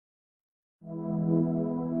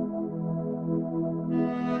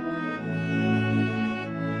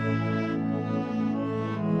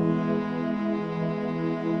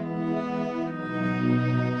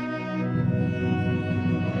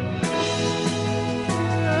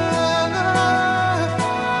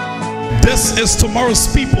This is Tomorrow's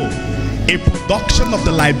People, a production of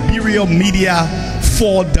the Liberia Media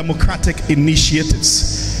for Democratic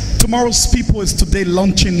Initiatives. Tomorrow's People is today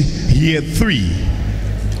launching Year 3,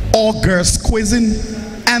 all girls quizzing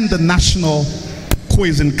and the national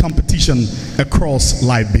quizzing competition across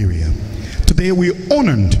Liberia. Today we're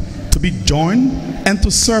honored to be joined and to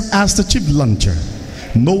serve as the chief launcher,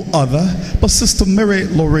 no other but Sister Mary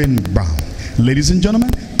Lorraine Brown. Ladies and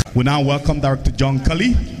gentlemen, we now welcome Director John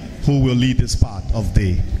Cully, who will lead this part of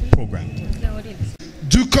the program.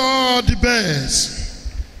 Ducor debates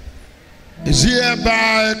is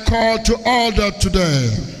hereby called to order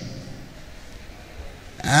today,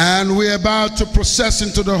 and we're about to process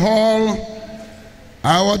into the hall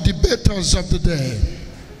our debaters of the day.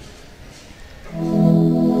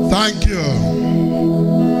 Thank you.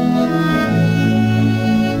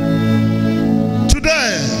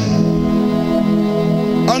 Today,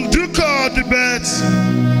 on Ducor debates,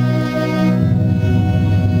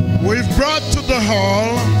 we've brought to the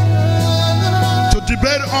hall to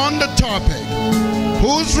debate on the topic,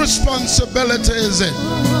 whose responsibility is it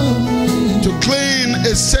to clean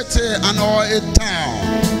a city and or a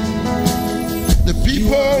town? The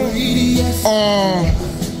people or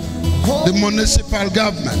the municipal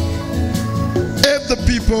government? If the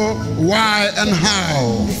people, why and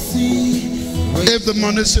how? If the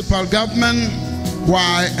municipal government,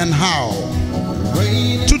 why and how?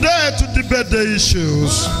 Today, to debate the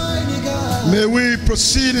issues, may we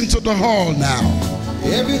proceed into the hall now,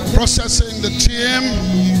 processing the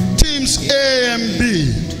teams A and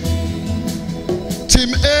B.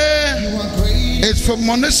 Team A is for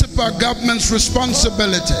municipal government's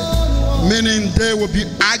responsibility, meaning they will be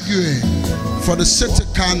arguing for the city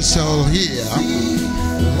council here.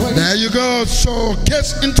 There you go. So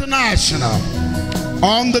Case International.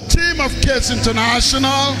 On the team of Case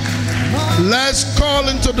International, let's call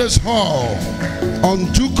into this hall on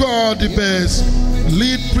Ducor debates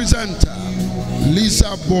lead presenter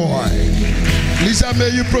Lisa Boy. Lisa, may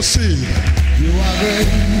you proceed.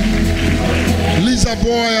 Lisa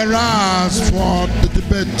Boy arrives for the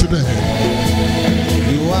debate today.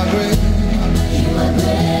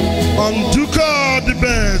 On Ducor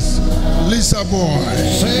debates, Lisa Boy.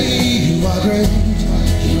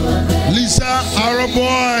 Lisa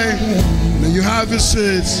Boy, may you have your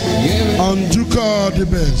seats on Ducor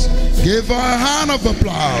debates. Give her a hand of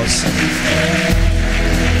applause.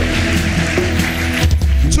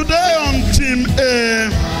 Today on Team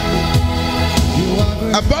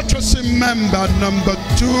A buttressing member number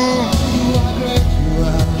 2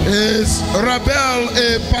 is Rabel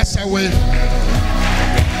A. Passaway.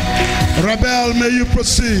 Rabel, may you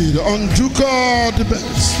proceed on Ducor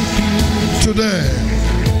debates today.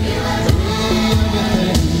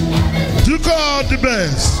 Ducor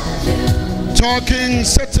debates, talking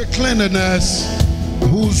city cleanliness,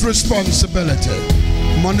 whose responsibility?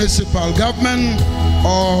 Municipal government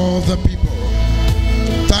or the people?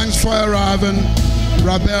 Thanks for arriving,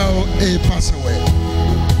 Rabel A. Passaway.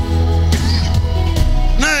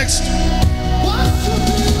 Next,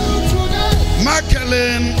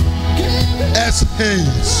 Macalyn S.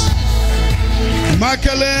 Hayes.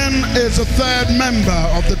 Macalyn is a third member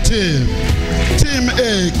of the team. Team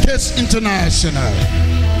A, Case International.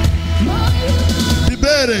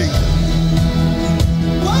 Debating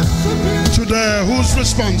today, whose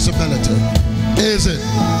responsibility is it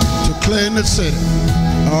to clean the city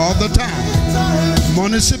or the town,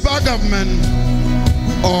 municipal government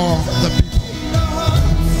or the people?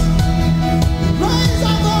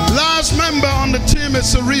 Last member on the team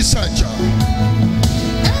is a researcher.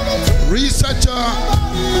 Researcher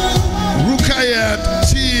Rukayat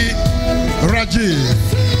T. Rajiv.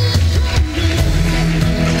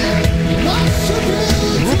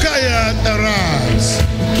 Rukayat arrives.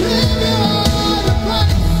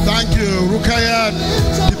 Thank you, Rukayat,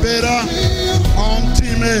 debater on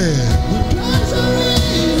Team A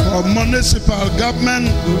for municipal government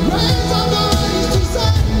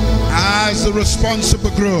as the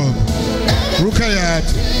responsible group. Rukayat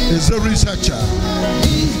is a researcher.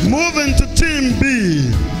 Moving to Team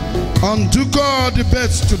B on Ducor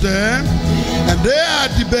debates today, and they are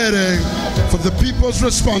debating for the people's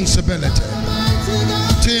responsibility.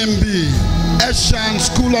 Team B, Fsham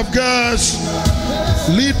School of Girls,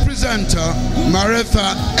 lead presenter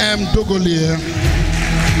Maretha M. Dogolier.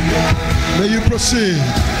 May you proceed.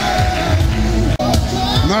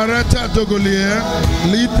 Maretha Dogolier,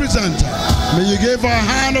 lead presenter. May you give her a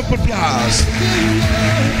hand of applause.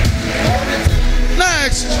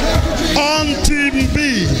 Next, on Team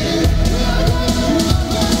B,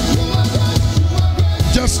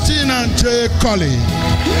 Justina J. Colley.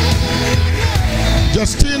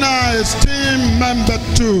 Justina is team member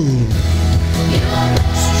 2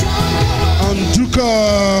 on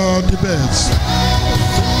Ducor debates.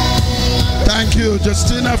 Thank you,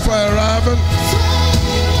 Justina, for arriving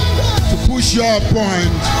to push your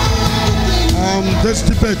point on this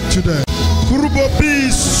debate today. Kurubo B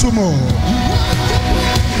Sumo.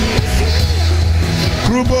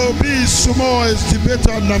 Kurubo B Sumo is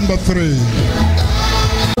debater number 3.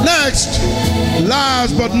 Next,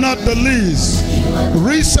 last but not the least,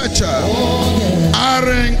 researcher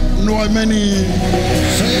Aring Noimeni.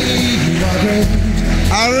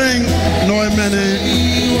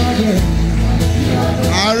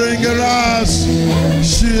 Aring Aras,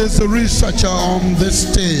 she is the researcher on this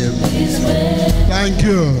team. Thank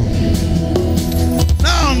you.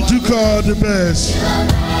 Now to call the best.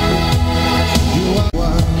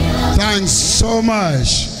 Thanks so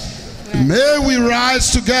much. May we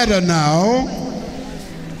rise together now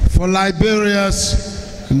for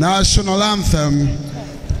Liberia's national anthem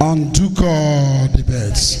on Ducor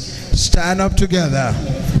debates. Stand up together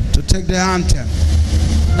to take the anthem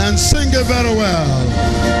and sing it very well.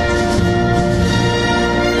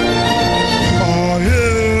 Oh,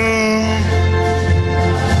 yeah.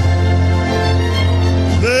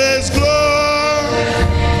 There's glory,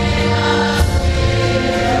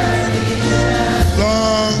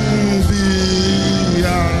 long be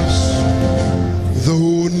us,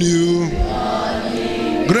 though new,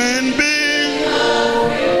 grand be.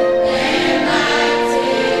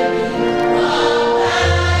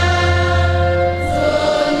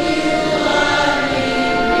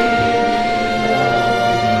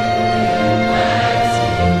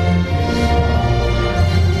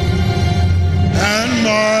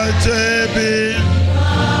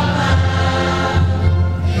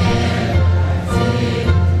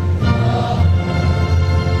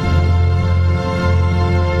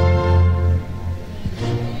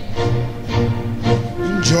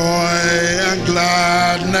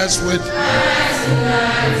 With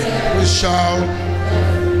we shout.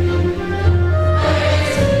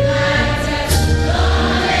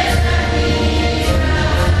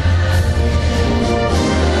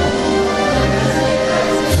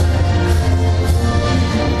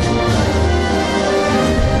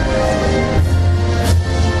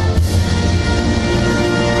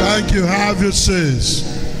 Thank you. Have your says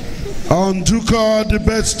on Ducor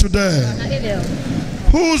debates today.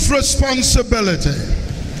 Whose responsibility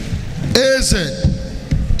is it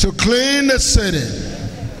to clean the city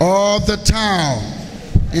or the town?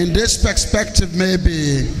 In this perspective,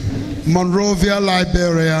 maybe Monrovia,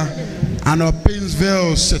 Liberia, and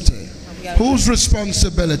Pinsville City. Whose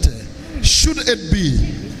responsibility should it be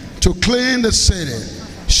to clean the city?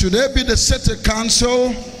 Should it be the city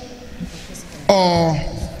council or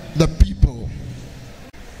the people?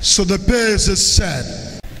 So the pace is set.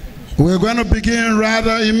 We're going to begin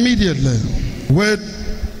rather immediately with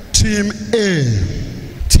Team A.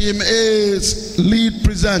 Team A's lead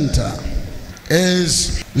presenter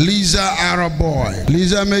is Lisa Araboy.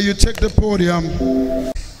 Lisa, may you take the podium.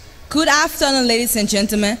 Good afternoon, ladies and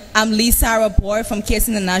gentlemen. I'm Lisa Araboy from Case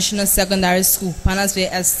International Secondary School,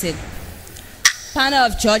 Panasville Estate. Panel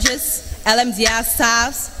of judges, LMDI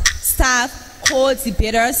staff,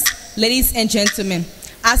 co-debaters, ladies and gentlemen,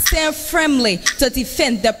 I stand firmly to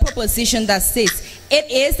defend the proposition that states it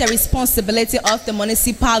is the responsibility of the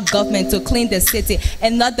municipal government to clean the city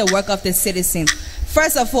and not the work of the citizen.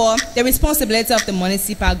 First of all, the responsibility of the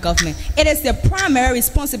municipal government. It is the primary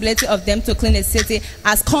responsibility of them to clean the city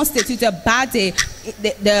as constituted by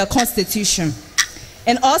the Constitution.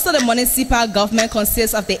 And also the municipal government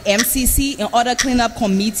consists of the MCC and other cleanup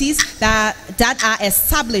committees that are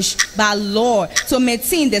established by law to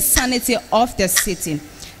maintain the sanity of the city.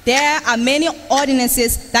 There are many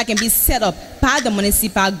ordinances that can be set up by the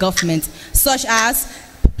municipal government, such as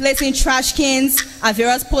placing trash cans at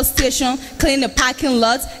various post stations, cleaning the parking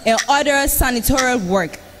lots, and other sanitary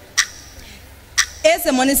work. It's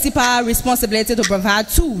the municipal responsibility to provide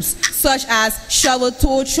tools, such as shovel,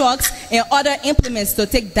 tow trucks, and other implements to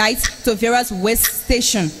take dirt to various waste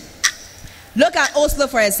stations. Look at Oslo,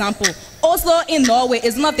 for example. Oslo in Norway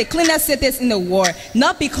is one of the cleanest cities in the world,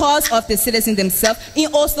 not because of the citizens themselves.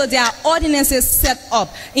 In Oslo, there are ordinances set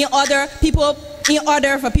up in order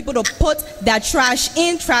for people to put their trash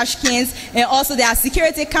in trash cans, and also there are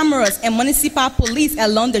security cameras and municipal police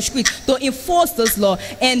along the street to enforce this law,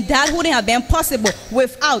 and that wouldn't have been possible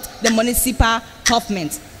without the municipal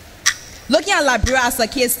government. Looking at Liberia as a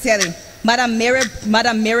case study, Madam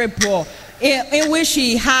Mary Bro, in which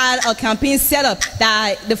she had a campaign set up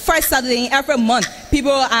that the first Saturday in every month,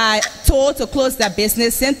 people are told to close their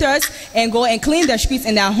business centers and go and clean the streets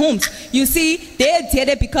in their homes. You see, they did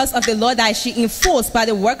it because of the law that she enforced by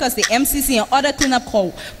the workers, the MCC, and other cleanup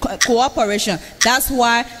cooperation. That's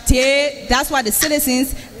why the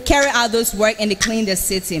citizens carry out those work and they clean the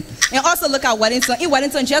city. And also look at Wellington. In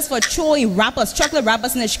Wellington, just for throwing chocolate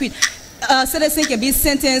wrappers in the street, citizens can be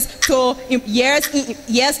sentenced to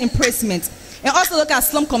years imprisonment. And also look at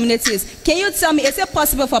slum communities. Can you tell me, is it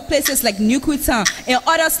possible for places like New Town and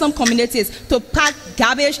other slum communities to pack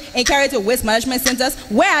garbage and carry it to waste management centers?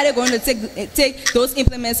 Where are they going to take those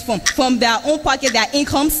implements from? From their own pocket, their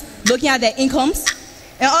incomes, looking at their incomes?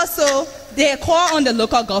 And also, they call on the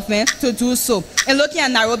local government to do so. And looking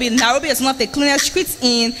at Nairobi, Nairobi is one of the cleanest streets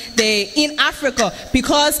in Africa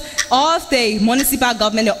because of the municipal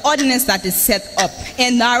government, the ordinance that is set up.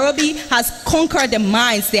 And Nairobi has conquered the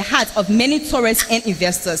minds, the hearts of many tourists and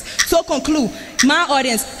investors. To conclude, my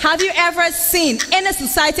audience, have you ever seen any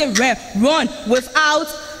society run without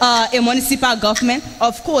a municipal government?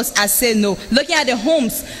 Of course, I say no. Looking at the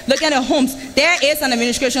homes, there is an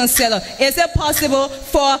administration set up. Is it possible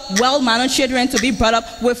for well-managed children to be brought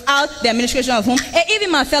up without the administration of home? And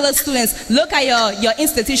even my fellow students, look at your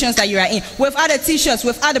institutions that you are in. Without the teachers,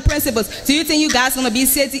 without the principals, do you think you guys are going to be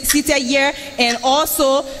seated here and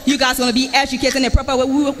also you guys are going to be educated in a proper way?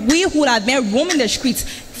 We would have been roaming the streets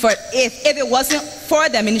if it wasn't for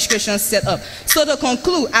the administration set up. So to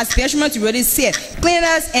conclude, as Benjamin already said,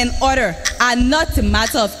 cleanliness and order are not a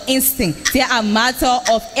matter of instinct. They are a matter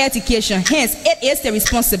of education. Hence, it is the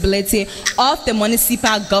responsibility of the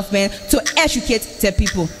municipal government to educate the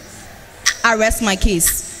people. I rest my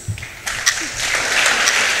case.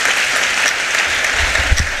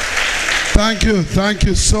 Thank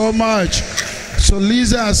you so much. So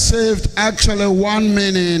Lisa has saved actually 1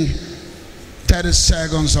 minute 30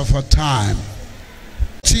 seconds of her time.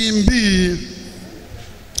 Team B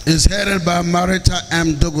is headed by Marita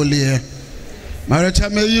M. Dogolier. Marita,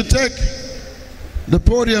 may you take the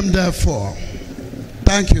podium therefore.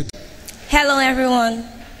 Thank you. Hello everyone.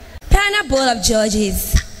 Panel Board of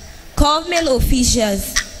Judges, government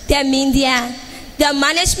officials, the media, the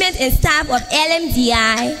management and staff of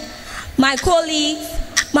LMDI, my colleagues,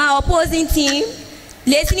 my opposing team,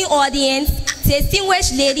 listening audience,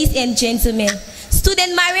 distinguished ladies and gentlemen.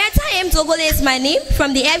 Student Marietta M. Dogole is my name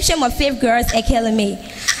from the Fsham of Faith Girls Academy.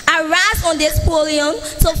 I rise on this podium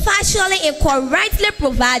to factually and correctly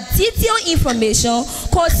provide detailed information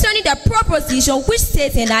concerning the proposition which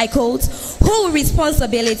states, and I quote, whose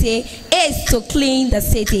responsibility is to clean the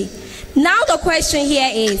city. Now the question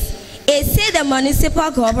here is it the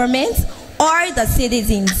municipal government or the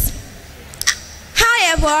citizens?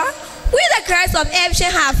 However, we the girls of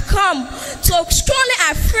Fsham have come to strongly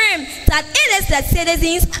affirm that it is the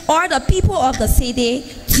citizens or the people of the city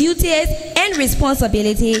duties and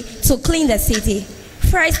responsibility to clean the city.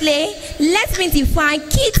 Firstly, let me define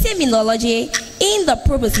key terminology in the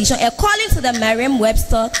proposition according to the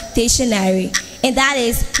Merriam-Webster dictionary, and that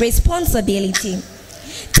is responsibility.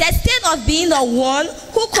 The state of being the one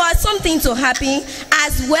who caused something to happen,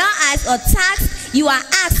 as well as a task you are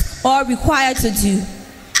asked or required to do.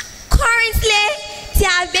 Currently, there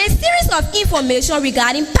have been a series of information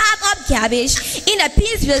regarding pile-up garbage in the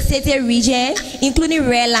Pittsville City region, including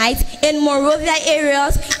Red Light, and Monrovia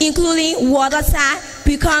areas, including Waterside,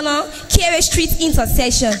 Buchanan, Carey Street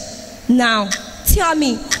intersection. Now, tell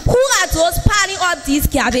me, who are those piling up these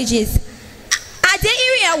garbages? Are they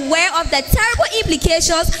even aware of the terrible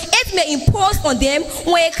implications it may impose on them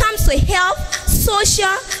when it comes to health,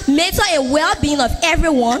 social, mental, and well-being of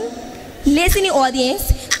everyone? Listening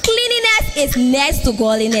audience, cleanliness is next to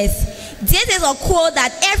godliness. This is a quote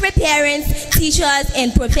that every parent, teachers,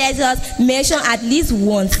 and professors mention at least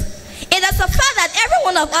once. It is a fact that every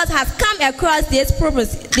one of us has come across this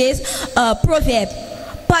proverb.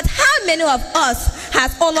 But how many of us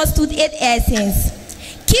has understood its essence?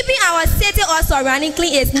 Keeping our city or surrounding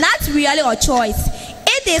clean is not really a choice.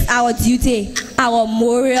 It is our duty, our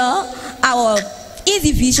moral, our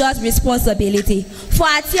individual's responsibility. For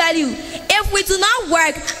I tell you, if we do not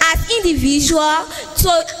work as individuals to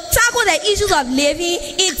tackle the issues of living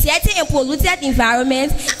in dirty and polluted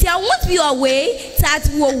environments, there won't be a way that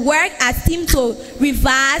will work as team to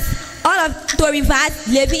reverse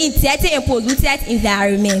living in dirty and polluted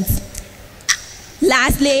environments.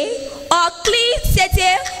 Lastly, a clean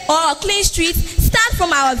city or a clean street starts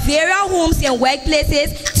from our various homes and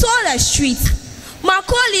workplaces to the streets. My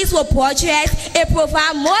colleagues will portrait and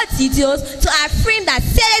provide more details to affirm that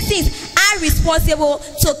citizens are responsible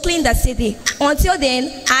to clean the city. Until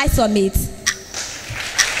then, I submit.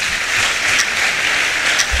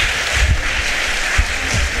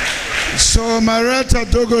 So Marietta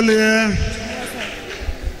Dogolier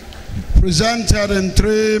presented in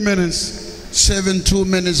 3 minutes, saving 2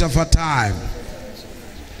 minutes of her time.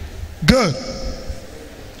 Good.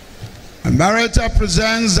 And Marietta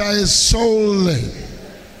presents that is solely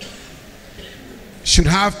should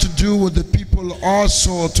have to do with the people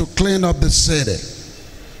also to clean up the city.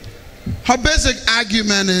 Her basic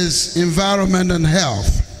argument is environment and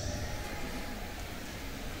health.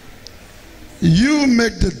 You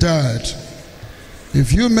make the dirt.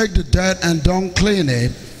 If you make the dirt and don't clean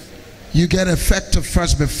it, you get affected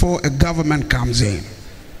first before a government comes in.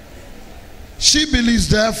 She believes,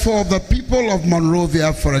 therefore, the people of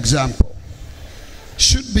Monrovia, for example,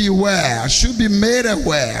 should be made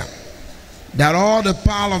aware that all the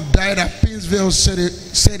pile of dirt at Pittsville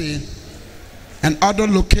City and other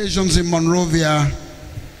locations in Monrovia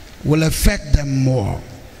will affect them more.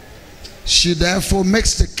 She therefore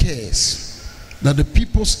makes the case that the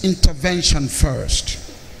people's intervention first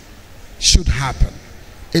should happen.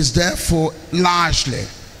 Is therefore largely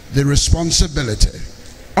the responsibility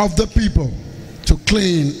of the people to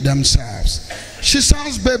clean themselves. She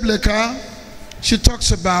sounds biblical. She talks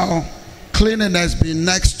about cleanliness being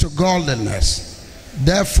next to godliness.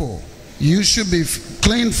 Therefore, you should be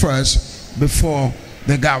clean first before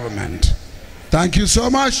the government. Thank you so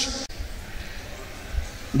much.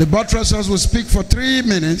 The buttressers will speak for 3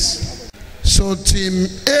 minutes. So team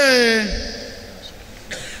A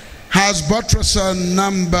has buttresser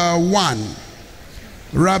number 1,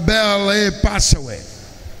 Rabel A. Passaway.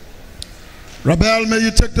 Rabel, may you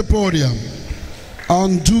take the podium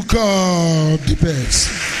on Ducor debates.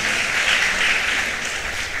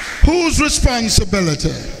 Whose responsibility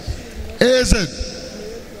is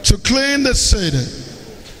it to clean the city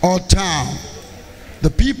or town? The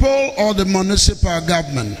people or the municipal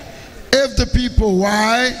government? If the people,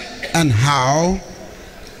 why and how?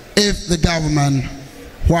 If the government,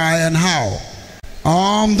 why and how?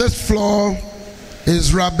 On this floor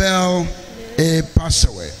is Rabel A.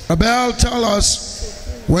 Passaway. Rabel, tell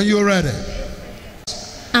us when you're ready.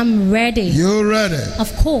 I'm ready. You're ready?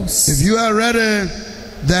 Of course. If you are ready,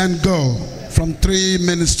 then go from 3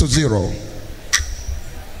 minutes to 0.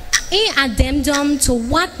 In addendum to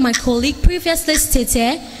what my colleague previously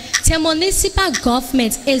stated, the municipal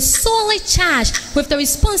government is solely charged with the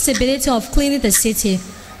responsibility of cleaning the city.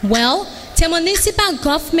 Well, the municipal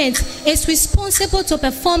government is responsible to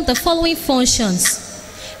perform the following functions: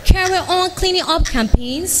 carry on cleaning up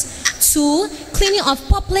campaigns, 2, cleaning of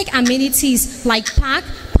public amenities like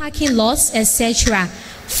parking lots, etc.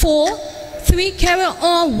 4, 3, carry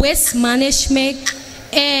on waste management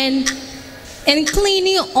and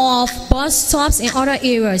cleaning of bus stops and other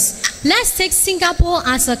areas. Let's take Singapore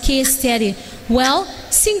as a case study. Well,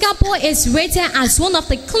 Singapore is rated as one of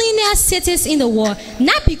the cleanest cities in the world,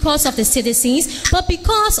 not because of the citizens, but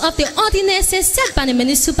because of the ordinances set by the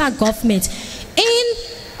municipal government. In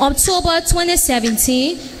October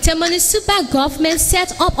 2017, the municipal government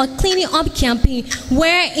set up a cleaning up campaign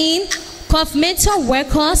wherein governmental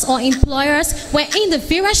workers or employers were in the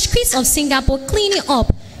various streets of Singapore cleaning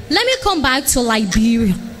up. Let me come back to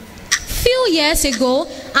Liberia. Few years ago,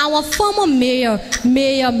 our former mayor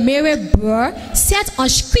Mary Burr, set a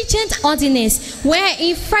stringent ordinance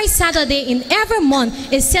wherein Friday Saturday in every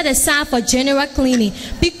month is set aside for general cleaning.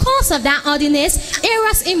 Because of that ordinance,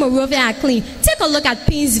 areas in Monrovia are clean. Take a look at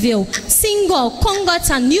Pittsville, Single,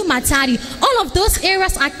 Congota, New Matadi. All of those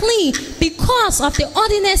areas are clean because of the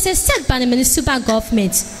ordinances set by the municipal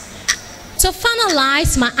government. To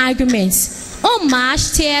finalize my arguments, on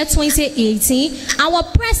March 10, 2018, our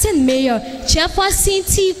present mayor, Jefferson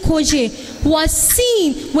T. Koje, was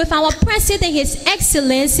seen with our president, His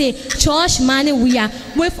Excellency George Maniwia,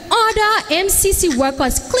 with other MCC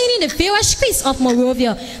workers cleaning the various streets of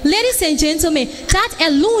Monrovia. Ladies and gentlemen, that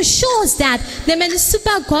alone shows that the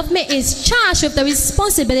municipal government is charged with the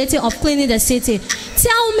responsibility of cleaning the city.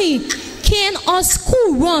 Tell me, can a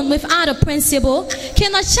school run without a principal?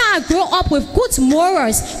 Can a child grow up with good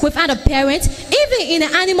morals without a parent? Even in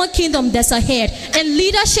the animal kingdom, there's a head, and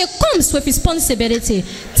leadership comes with responsibility.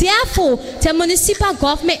 Therefore, the municipal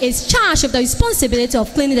government is charged with the responsibility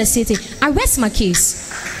of cleaning the city. I rest my case.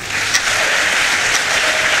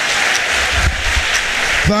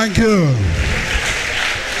 Thank you.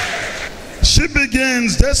 She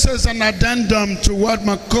begins, this is an addendum to what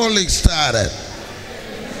my colleague started.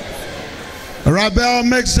 Rabel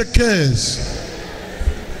makes the case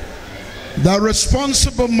that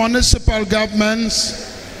responsible municipal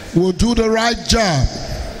governments will do the right job,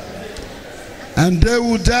 and they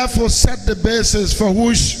will therefore set the basis for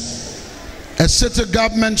which a city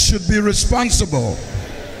government should be responsible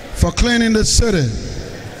for cleaning the city.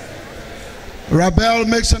 Rabel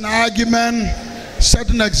makes an argument,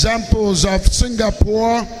 setting examples of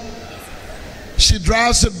Singapore. She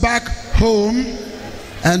drives it back home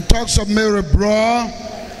and talks of Mary Brough,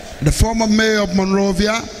 the former mayor of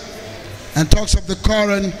Monrovia, and talks of the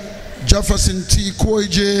current Jefferson T.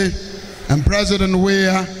 Kwoije and President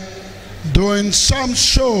Weah doing some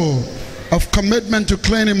show of commitment to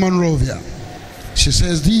cleaning Monrovia. She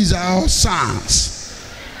says these are all signs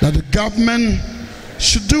that the government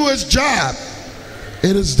should do its job.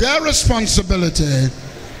 It is their responsibility,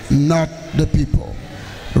 not the people.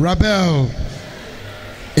 Rabel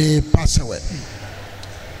pass away.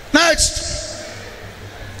 Next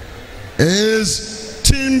is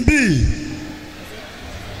Team B,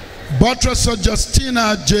 Buttresser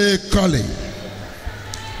Justina J. Colley.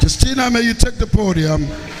 Justina, may you take the podium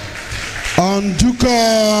on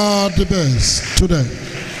Ducor debates today.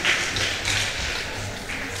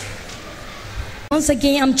 Once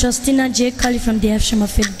again, I'm Justina J. Colley from the Fsham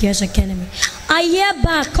Girls Academy. I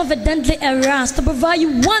hereby confidently arise to provide you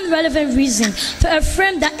one relevant reason to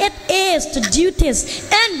affirm that it is the duties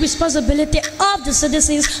and responsibility of the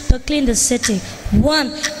citizens to clean the city. 1.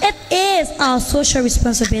 It is our social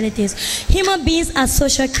responsibilities. Human beings are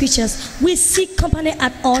social creatures. We seek company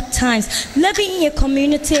at all times. Living in a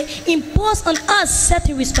community imposes on us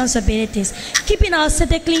certain responsibilities. Keeping our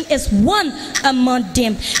city clean is one among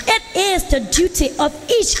them. It is the duty of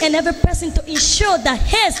each and every person to ensure that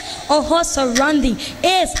his or her surrounding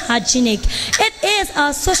is hygienic. It is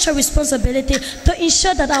our social responsibility to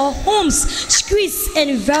ensure that our homes, streets, and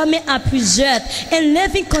environment are preserved and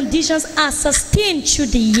living conditions are sustained through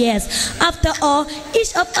the years. After all,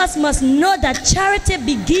 each of us must know that charity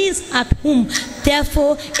begins at home.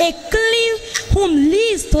 Therefore, a clean home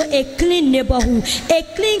leads to a clean neighborhood. A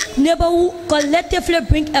clean neighborhood collectively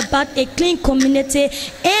brings about a clean community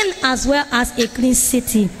and as well as a clean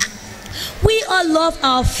city. We all love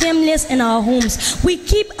our families and our homes. We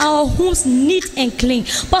keep our homes neat and clean.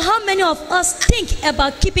 But how many of us think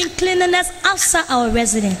about keeping cleanliness outside our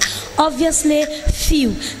residence? Obviously,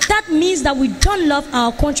 few. That means that we don't love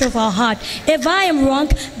our country of our heart. If I am wrong,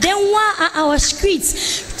 then why are our streets,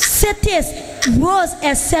 cities, roads,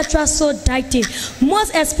 etc. so dirty?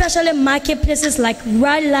 Most especially marketplaces like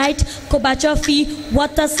Red Light, Kobachofi,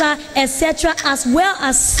 Watersa, etc. as well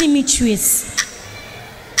as cemeteries.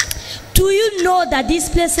 Do you know that these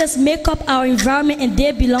places make up our environment and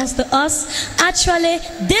they belong to us? Actually,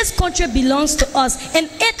 this country belongs to us and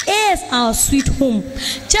it is our sweet home.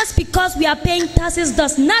 Just because we are paying taxes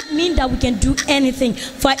does not mean that we can do anything.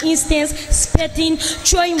 For instance, spitting,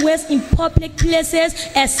 throwing waste in public places,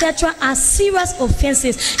 etc. are serious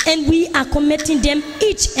offenses and we are committing them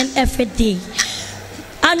each and every day.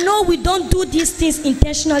 I know we don't do these things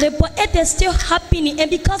intentionally, but it is still happening, and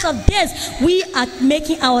because of this, we are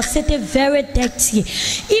making our city very dirty.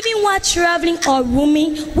 Even while traveling or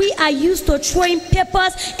roaming, we are used to throwing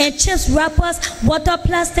papers and chips wrappers, water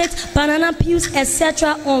plastics, banana peels,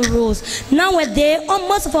 etc. on roads. Nowadays, on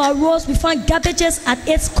most of our roads, we find garbages at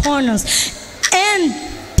its corners, and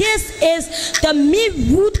this is the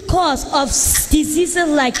main root cause of diseases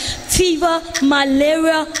like fever,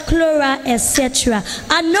 malaria, cholera, etc.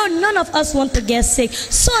 I know none of us want to get sick.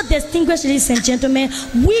 So, distinguished ladies and gentlemen,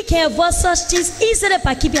 we can avoid such things easily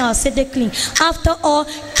by keeping our city clean. After all,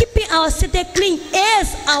 keeping our city clean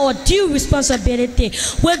is our due responsibility.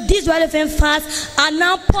 With these relevant facts, I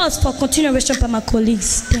now pause for continuation by my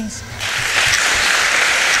colleagues. Thanks.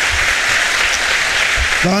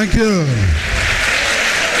 Thank you.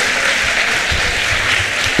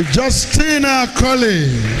 Justina Colley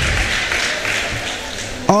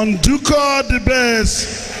on Ducor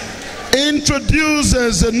debates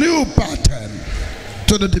introduces a new pattern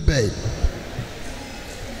to the debate.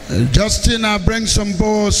 Justina brings on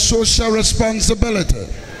board social responsibility.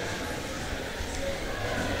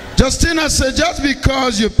 Justina said just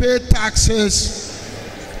because you pay taxes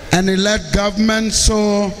and elect government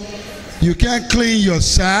so you can't clean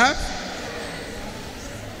yourself,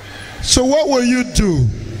 so what will you do?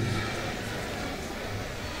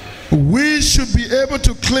 We should be able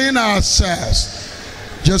to clean ourselves.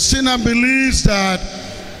 Justina believes that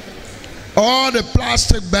all the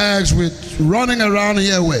plastic bags we're running around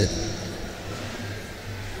here with,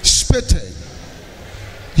 spitting,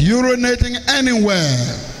 urinating anywhere,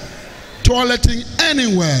 toileting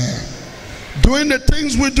anywhere, doing the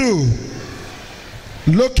things we do,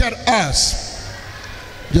 look at us.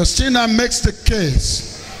 Justina makes the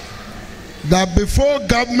case that before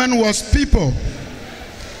government was people,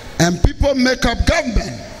 and people make up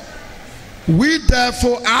government, we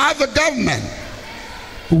therefore are the government.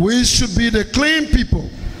 We should be the clean people.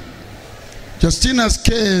 Justina's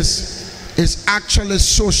case is actually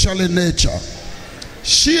social in nature.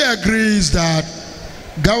 She agrees that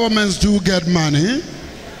governments do get money,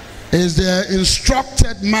 is their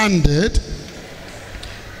instructed mandate,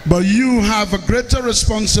 but you have a greater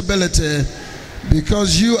responsibility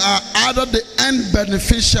because you are either the end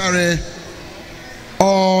beneficiary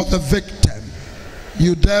or the victim.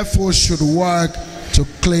 You therefore should work to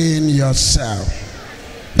clean yourself.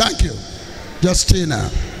 Thank you, Justina.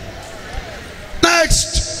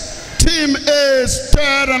 Next team is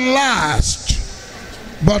third and last.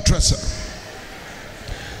 Buttresser.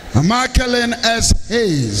 Markelin S.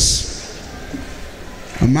 Hayes.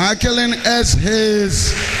 Markelin S.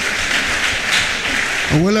 Hayes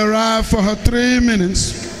will arrive for her 3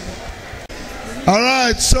 minutes. All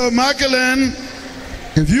right, so Markelin,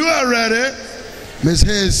 if you are ready, Ms.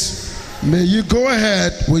 Hayes, may you go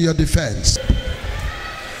ahead with your defense.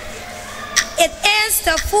 It is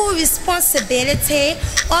the full responsibility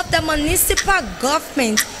of the municipal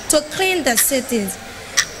government to clean the cities.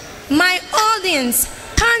 My audience,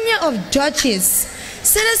 panel of judges,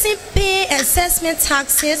 citizens pay assessment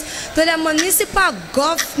taxes to the municipal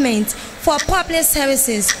government for public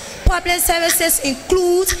services. Public services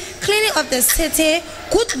include cleaning of the city,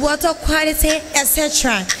 good water quality,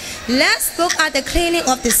 etc. Let's look at the cleaning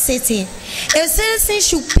of the city. A citizen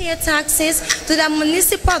should pay taxes to the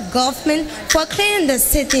municipal government for cleaning the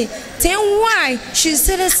city. Then why should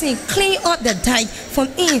citizens clean up the dike from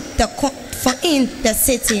in the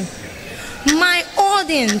city? My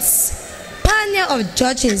audience, panel of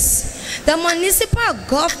judges, the municipal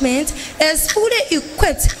government is fully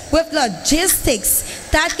equipped with logistics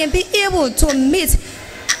that can be able to meet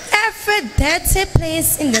every dirty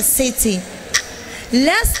place in the city.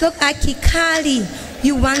 Let's look at Kigali,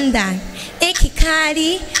 Uganda. In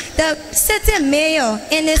Kigali, the city mayor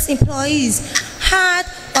and his employees had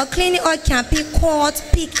a cleaning up campaign called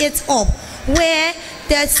Pick It Up, where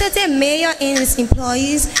the city mayor and his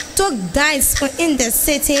employees took dice in the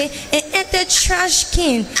city and entered trash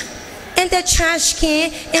can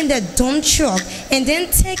in the dump truck and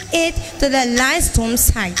then take it to the last dump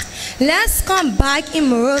site. Let's come back in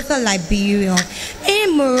Monrovia, Liberia.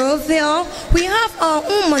 In Monrovia, we have our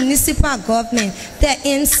own municipal government, the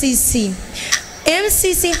MCC.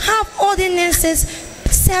 MCC have ordinances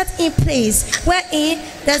set in place wherein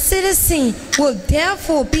the citizen will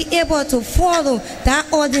therefore be able to follow that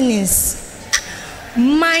ordinance.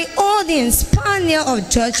 My audience, panel of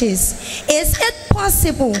judges, is it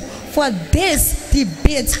possible for this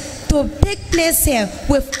debate to take place here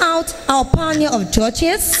without our panel of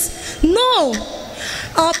judges? No.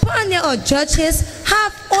 Our panel of judges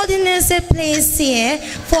have ordinances placed here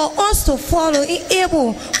for us to follow in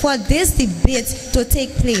able for this debate to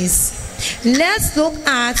take place. Let's look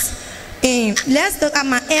at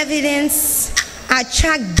my evidence I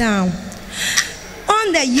tracked down.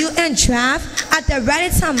 On the UN draft at the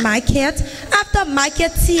Reddington market, after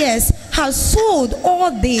marketeers have sold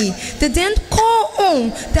all day, they then call on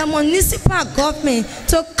the municipal government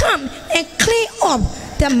to come and clean up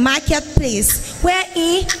the marketplace,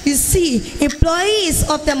 wherein you see employees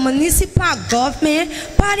of the municipal government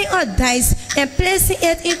putting on dice and placing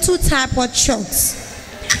it into type of trucks.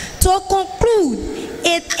 To conclude,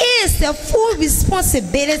 it is the full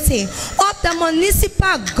responsibility of the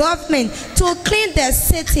municipal government to clean the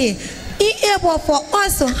city, enable for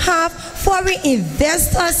us to have foreign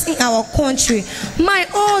investors in our country. My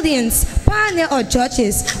audience, panel of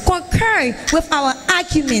judges, concur with our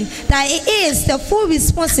argument that it is the full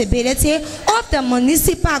responsibility of the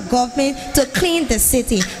municipal government to clean the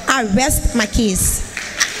city. I rest my case.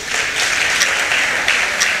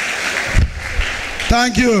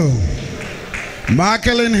 Thank you.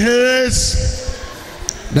 Markelin Hayes,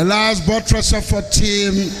 the last buttresser for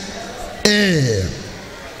team A.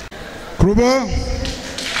 Krubo?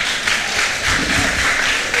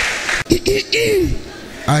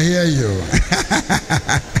 I hear you.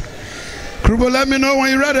 Krubo, let me know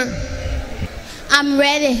when you're ready. I'm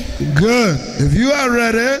ready. Good. If you are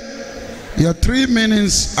ready, your 3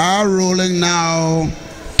 minutes are rolling now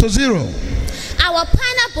to 0. Our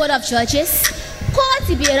panel board of judges,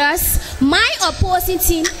 co-debaters, my opposing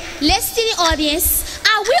team, listening audience,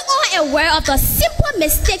 are we all aware of the simple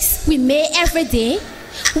mistakes we make every day?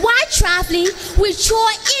 While traveling, we throw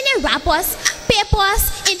any wrappers,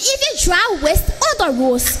 papers, and even dry waste on the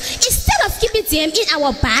roads instead of keeping them in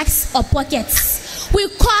our bags or pockets. We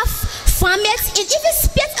cough, vomit, and even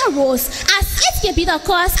spit on roads as it can be the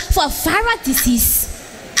cause for viral disease.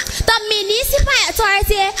 The municipal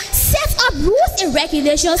authority sets up rules and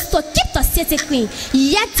regulations to keep the city clean,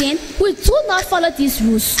 yet then we do not follow these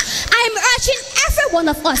rules. I am urging every one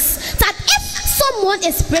of us that if someone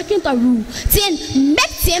is breaking the rule, then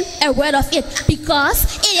make them aware of it,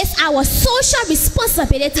 because it is our social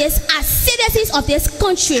responsibilities as citizens of this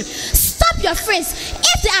country. Stop your friends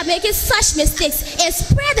if they are making such mistakes and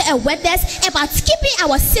spread the awareness about keeping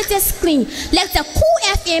our cities clean, like the Cool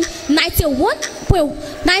FM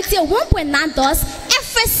 91.9 does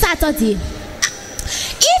every Saturday.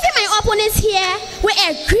 Even my opponents here will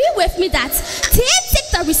agree with me that they take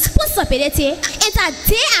the responsibility and that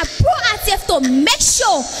they are proactive to make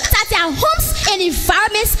sure that their homes and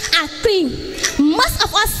environments are clean. Most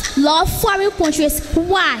of us love foreign countries.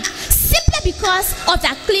 Why? Simply because of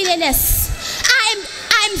their cleanliness. I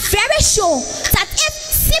am very sure that if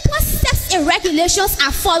simple steps and regulations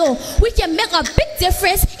are followed, we can make a big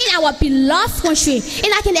difference in our beloved country.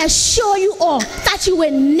 And I can assure you all that you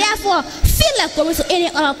will never feel like going to any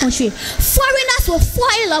other country. Foreigners will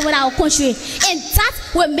fall in love with our country, and that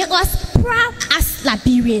will make us proud as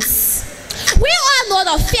Liberians. We all know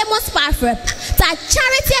the famous proverb that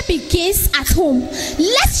charity begins at home.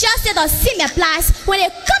 Let's just say the same applies when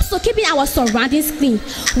it comes to keeping our surroundings clean.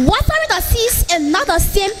 Watering the seeds and not the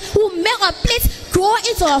same will make a plate grow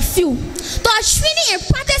into a field. The training and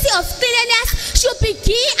practicing of cleanliness should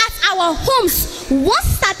begin at our homes. Once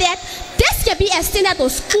started, this can be extended to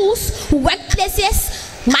schools, workplaces,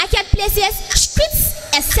 marketplaces, streets,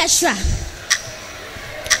 etc.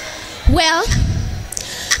 Well,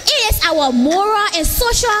 it is our moral and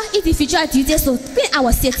social individual duties to clean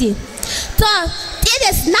our city. It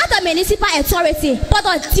is not the municipal authority, but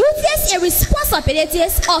the duties and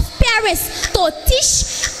responsibilities of parents to teach,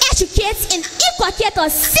 educate, and inculcate a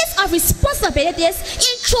sense of responsibilities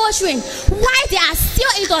in children while they are still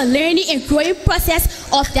in the learning and growing process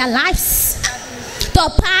of their lives. The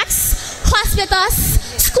parks, hospitals,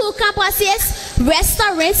 school campuses,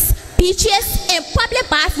 restaurants, beaches, and public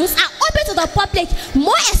bathrooms are open to the public,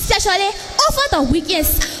 more especially over the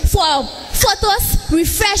weekends for photos,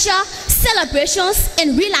 refresher, celebrations,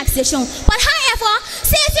 and relaxation. But however,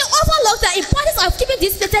 since we overlook the importance of keeping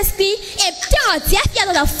these places clean and turn a deaf ear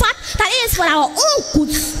to the fact that it is for our own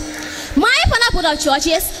goods, my panel board of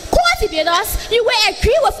judges, co-debaters, you will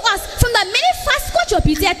agree with us from the many facts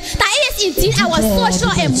contributed that it is indeed our social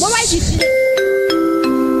and moral duty.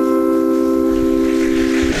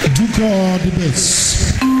 Ducor the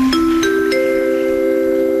best.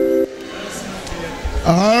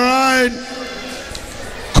 All right.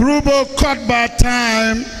 Krubo cut by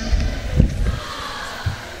time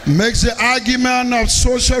makes the argument of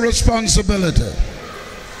social responsibility.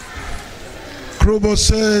 Krubo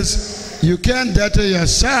says you can't dirty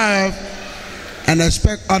yourself and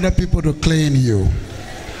expect other people to clean you.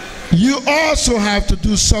 You also have to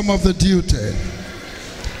do some of the duty.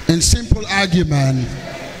 In simple argument,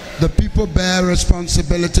 the people bear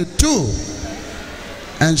responsibility too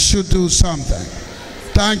and should do something.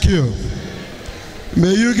 Thank you.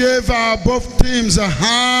 May you give our both teams a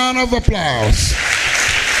hand of applause.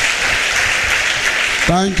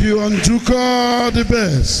 Thank you, and Ducor the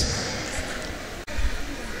best.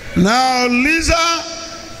 Now Lisa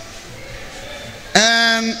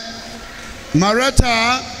and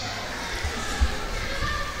Maretta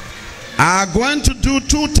are going to do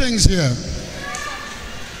two things here.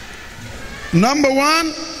 Number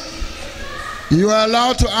one, you are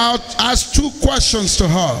allowed to ask two questions to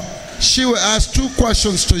her. She will ask two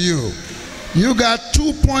questions to you. You got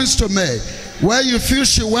 2 points to make. Where you feel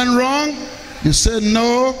she went wrong, you say,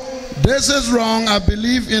 no, this is wrong, I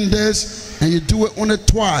believe in this, and you do it only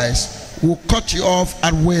twice. We'll cut you off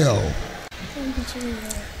at will.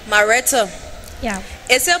 Maretta, Yeah.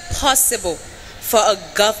 is it possible for a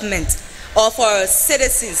government or for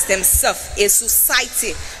citizens themselves, a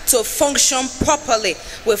society, to function properly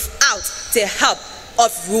without the help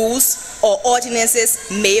of rules or ordinances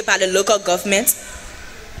made by the local government?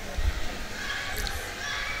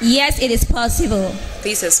 Yes, it is possible.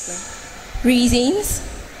 Please explain. Reasons?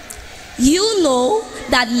 You know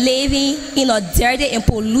that living in a dirty and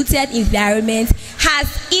polluted environment has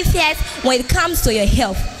effects when it comes to your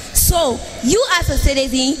health. So, you as a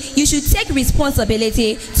citizen, you should take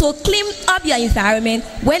responsibility to clean up your environment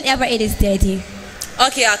whenever it is dirty.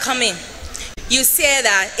 Okay, I'll come in. You say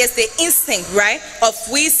that it's the instinct, right, of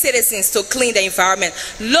we citizens to clean the environment.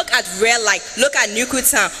 Look at Red Light, look at Nuku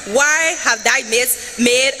Town. Why have they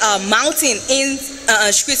made a mountain in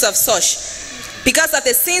streets of such? Because of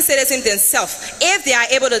the same citizens themselves. If they are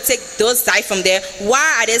able to take those dye from there,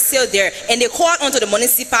 why are they still there? And they call onto the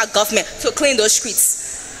municipal government to clean those streets.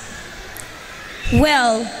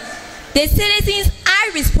 Well, the citizens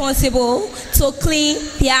are responsible to clean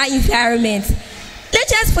their environment. Let's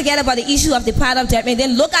just forget about the issue of the part of development,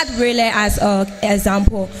 then look at Rela as an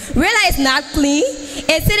example. Rela is not clean,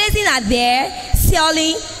 and citizens are there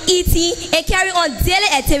selling, eating, and carrying on daily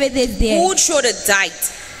activities there. Who threw the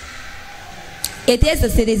dirt? It is the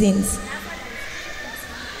citizens.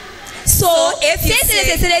 So if it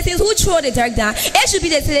is the citizens who throw the dirt down, it should be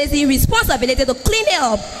the citizens' responsibility to clean it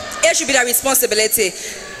up. It should be their responsibility.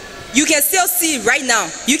 You can still see right now.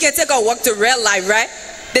 You can take a walk to real life, right?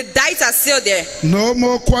 The dirt are still there. No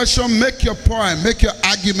more question. Make your point. Make your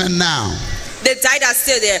argument now. The dirt are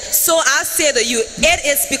still there. So I say to you, it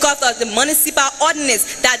is because of the municipal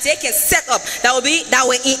ordinance that they can set up that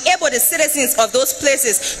will enable the citizens of those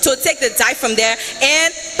places to take the dirt from there,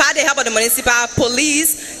 and by the help of the municipal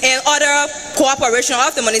police and other cooperation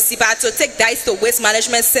of the municipal to take dirt to waste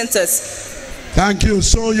management centers. Thank you.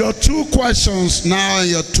 So your 2 questions now and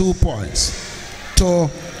your 2 points. To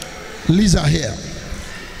Lisa here.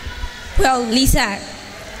 Well, Lisa,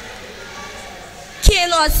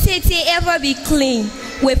 can our city ever be clean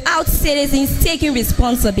without citizens taking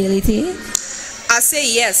responsibility? I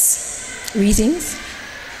say yes. Reasons?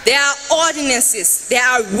 There are ordinances, there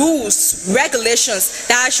are rules, regulations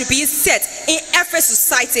that should be set in every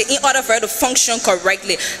society in order for it to function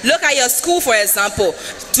correctly. Look at your school, for example.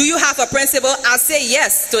 Do you have a principal? I say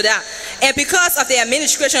yes to that. And because of the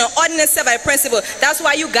administration ordinance set by the principal, that's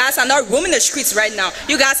why you guys are not roaming the streets right now.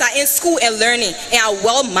 You guys are in school and learning and are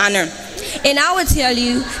well-mannered. And I will tell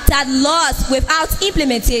you that laws without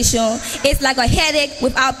implementation is like a headache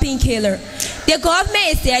without painkiller. The government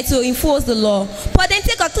is there to enforce the law, but then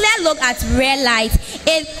take a clear look at red light.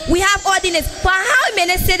 And we have ordinance, but how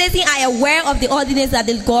many citizens are aware of the ordinance that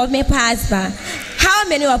the government passed by? How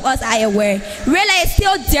many of us are aware? Red light is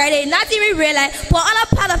still dirty, not even red light, but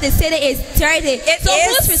other part of the city is dirty.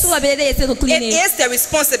 Whose responsibility is it to clean it? It is the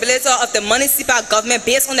responsibility of the municipal government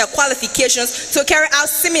based on their qualifications to carry out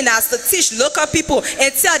seminars to teach local people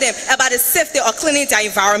and tell them about the safety of cleaning their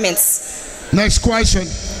environments. Next question.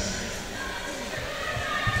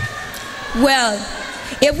 Well,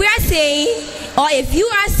 if we are saying, or if you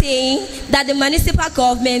are saying that the municipal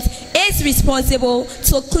government is responsible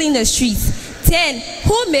to clean the streets, then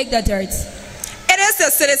who make the dirt? It is the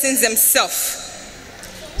citizens themselves.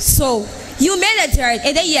 So you made the dirt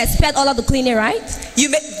and then you expect all of the cleaning, right?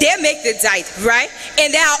 They make the dirt, right?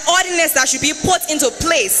 And there are ordinances that should be put into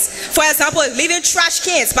place. For example, leaving trash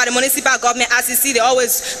cans by the municipal government, as you see, they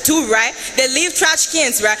always do, right? They leave trash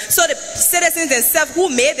cans, right? So the citizens themselves who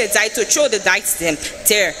made the dirt to throw the dirt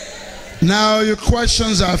there. Now your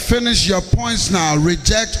questions are finished. Your points now.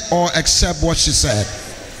 Reject or accept what she said.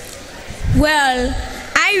 Well,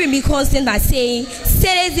 I remain constant by saying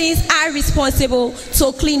citizens are responsible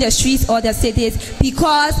to clean the streets of the cities,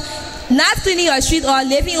 because not cleaning your street or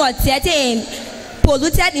living a dirty and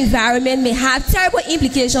polluted environment may have terrible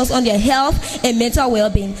implications on their health and mental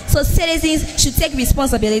well-being. So citizens should take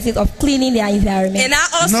responsibility of cleaning their environment. And I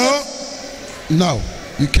also No,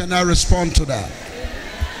 you cannot respond to that.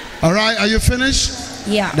 All right, are you finished?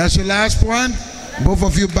 Yeah. That's your last point? Both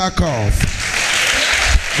of you back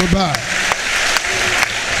off. Goodbye.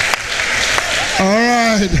 All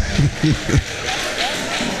right.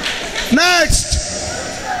 Next.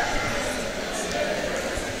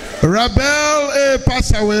 Rabel A.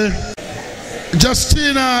 Passaway.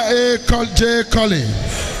 Justina A. J. Colley.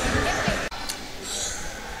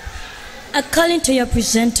 According to your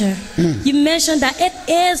presenter, you mentioned that it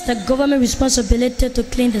is the government responsibility to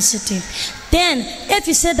clean the city. Then, if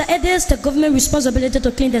you said that it is the government responsibility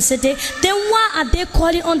to clean the city, then why are they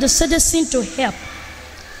calling on the citizens to help?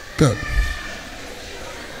 Good.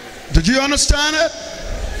 Did you understand it?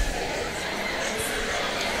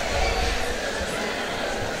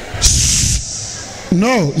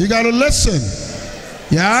 No, you got to listen.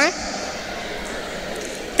 Yeah?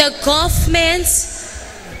 The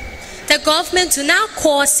government do not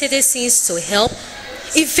call citizens to help.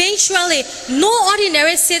 Eventually, no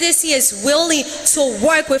ordinary citizen is willing to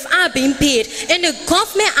work without being paid, and the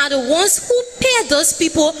government are the ones who pay those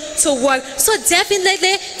people to work. So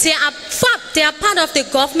definitely they are part of the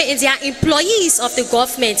government and they are employees of the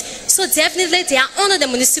government. So definitely they are under the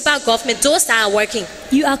municipal government, those that are working.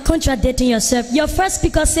 You are contradicting yourself. Your first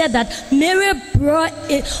speaker said that Mary Bro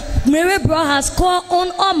has called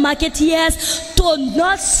on all marketeers to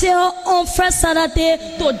not sell on first Saturday,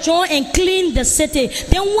 to join and clean the city.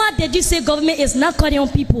 Then why did you say government is not calling on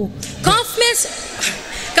people? Government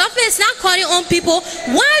is not calling on people.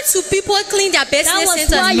 Why do people clean their business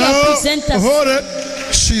centers? No, hold it.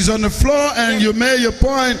 She's on the floor and you made your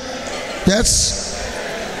point. That's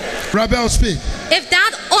Rebel, speak. If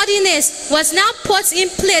that ordinance was now put in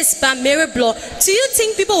place by Mary Bloor, do you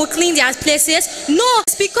think people will clean their places? No,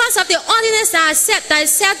 it's because of the ordinance that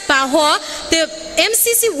is set by her. The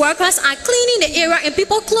MCC workers are cleaning the area and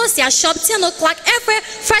people close their shop 10 o'clock every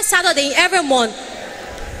first Saturday every month.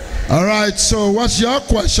 All right, so what's your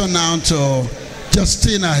question now to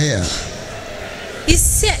Justina here?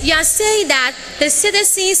 You are saying that the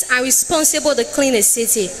citizens are responsible to clean the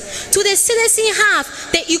city. Do the citizens have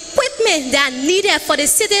the equipment that needed for the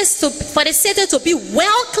city to be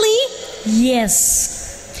well clean? Yes.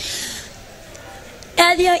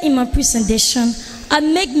 Earlier in my presentation, I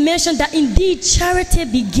make mention that indeed charity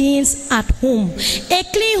begins at home. A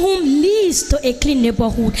clean home leads to a clean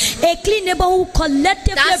neighborhood. A clean neighborhood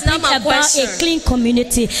collectively brings about a clean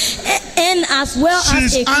community. And as well as a clean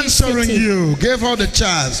city. She's answering you. Give her the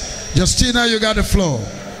chance. Justina, you got the floor.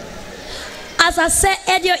 As I said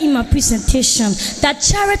earlier in my presentation, that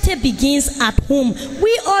charity begins at home.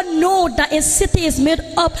 We all know that a city is made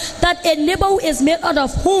up, that a neighborhood is made out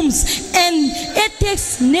of homes, and it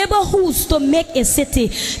takes neighborhoods to make a city.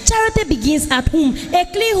 Charity begins at home. A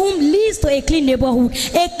clean home leads to a clean neighborhood.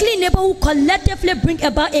 A clean neighborhood collectively brings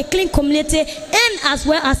about a clean community and as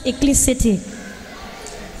well as a clean city.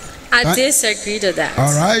 I disagree to that.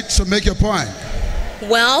 All right, so make your point.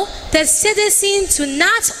 Well, the citizens do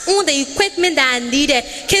not own the equipment that are needed.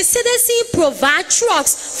 Can citizens provide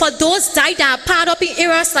trucks for those that are piled up in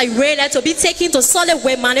areas like Rayla to be taken to solid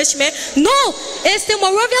waste management? No, it's the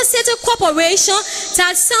Moravia City Corporation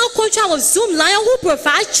that sign contract with Zoom Lion who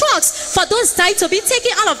provide trucks for those that to be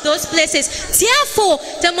taken out of those places. Therefore,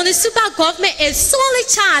 the municipal government is solely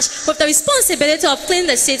charged with the responsibility of cleaning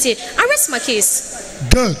the city. I rest my case.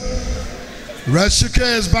 Good.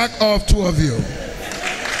 Rashika is back off, two of you.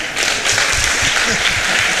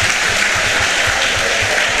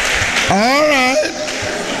 All right.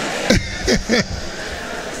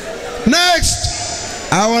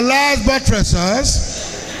 Next, our last buttressers.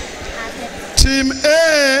 Team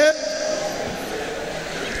A.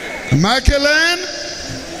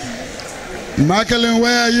 Michaelin,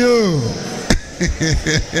 where are you?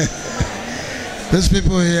 These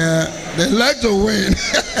people here, they like to win.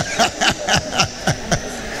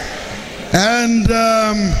 And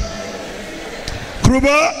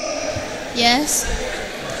Kruba? Yes.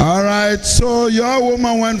 All right, so your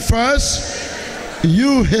woman went first.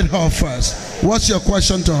 You hit her first. What's your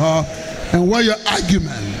question to her and what's your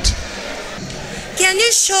argument? Can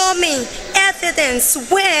you show me evidence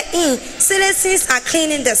wherein citizens are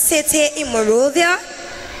cleaning the city in Monrovia?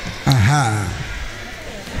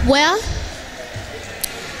 Well,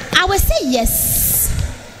 I would say yes.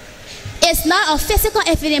 It's not a physical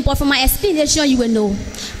evidence, but from my explanation you will know.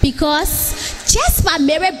 Because just by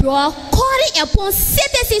Mary Bloor calling upon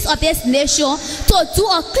citizens of this nation to do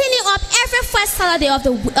a cleaning up every first Saturday of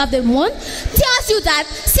the month tells you that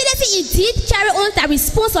citizens indeed carry on their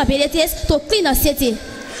responsibilities to clean the city.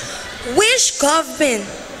 Which government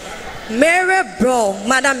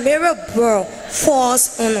Madam Mary Bloor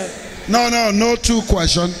falls on? No two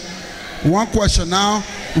questions. One question now.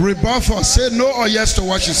 Rebuff or say no or yes to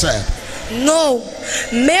what she said. No,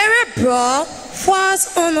 Mary Bloor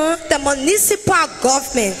falls under the municipal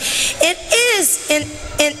government. It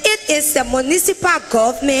is the municipal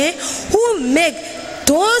government who make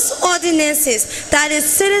those ordinances that the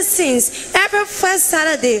citizens every first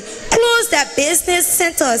Saturday close their business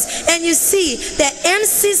centers, and you see the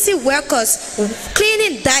MCC workers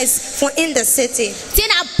cleaning dice for in the city. Then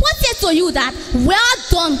I put it to you that well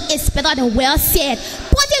done is better than well said.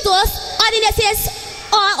 Putting those ordinances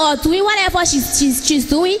or doing whatever she's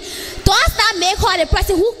doing does not make her the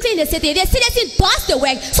person who clean the city. The citizen does the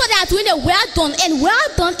work, so they are doing the well done, and well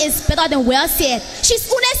done is better than well said.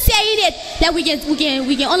 She's only saying it that we can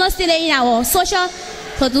understand it in our social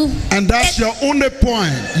to do. And that's your only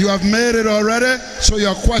point. You have made it already. So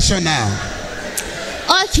your question now.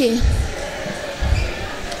 Okay.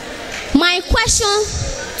 My question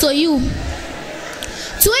to you.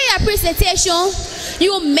 During your presentation,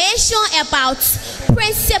 you mentioned about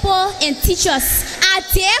principal and teachers. Are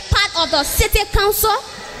they part of the city council?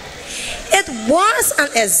 It was an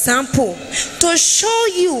example to show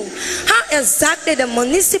you how exactly the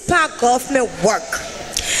municipal government work.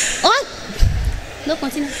 Oh, no,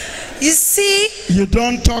 continue. You see, you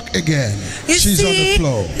don't talk again. She's on the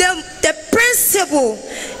floor. The principal,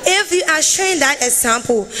 if you are showing that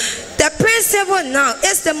example, the principal now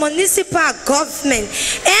is the municipal government,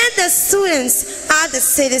 and the students are the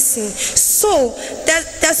citizens. So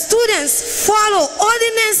the students follow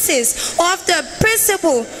ordinances of the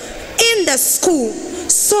principal in the school.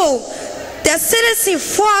 So the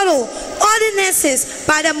citizens follow ordinances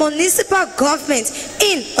by the municipal government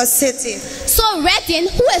in a city. So, Redden,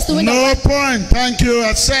 who is doing the No work? point. Thank you.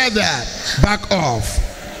 I said that. Back off.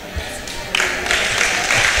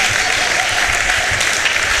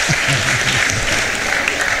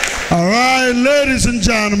 All right, ladies and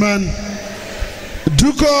gentlemen,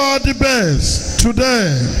 Ducor debates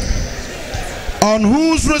today on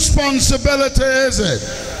whose responsibility is it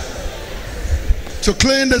to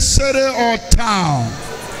clean the city or town,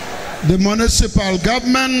 the municipal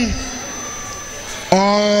government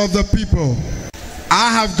or the people.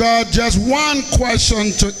 I have got just one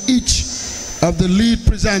question to each of the lead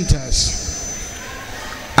presenters.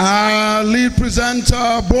 Our lead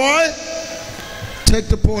presenter, boy, take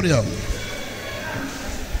the podium.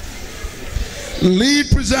 Lead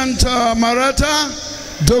presenter, Marata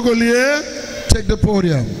Dogolier, take the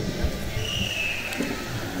podium.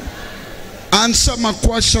 Answer my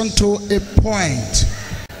question to a point.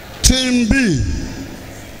 Team B,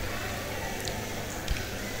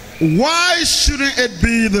 why shouldn't it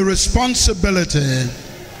be the responsibility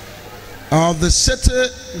of the city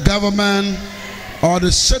government or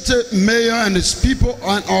the city mayor and his people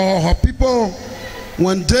or her people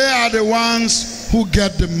when they are the ones who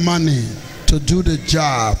get the money to do the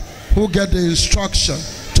job, who get the instruction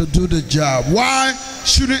to do the job? Why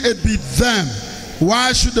shouldn't it be them?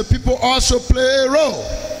 Why should the people also play a role?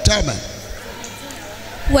 Tell me.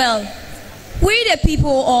 Well, we the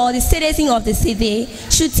people or the citizens of the city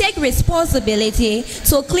should take responsibility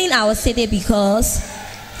to clean our city because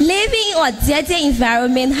living in a dirty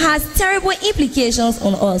environment has terrible implications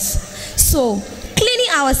on us. So, cleaning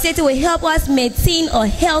our city will help us maintain a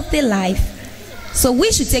healthy life. So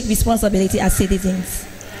we should take responsibility as citizens.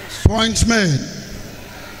 Points made.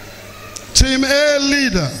 Team A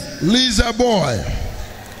leader, Lisa Boy.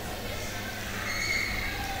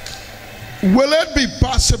 Will it be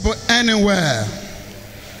possible anywhere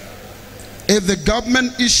if the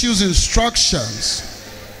government issues instructions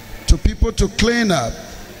to people to clean up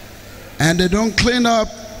and they don't clean up,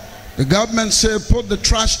 the government say put the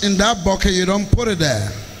trash in that bucket, you don't put it there?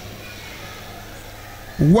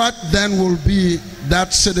 What then will be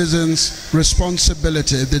that citizen's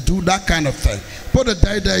responsibility if they do that kind of thing? Put it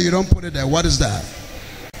there, you don't put it there. What is that?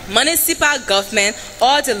 Municipal government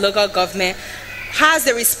or the local government has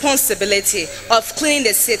the responsibility of cleaning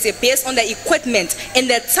the city based on the equipment and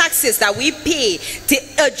the taxes that we pay.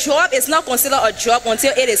 A job is not considered a job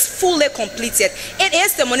until it is fully completed. It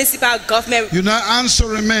is the municipal government. You're not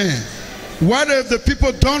answering me. What if the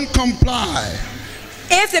people don't comply?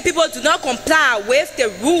 If the people do not comply with the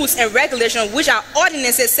rules and regulations which are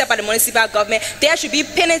ordinances set by the municipal government, there should be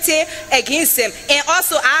penalty against them. And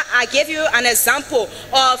also, I gave you an example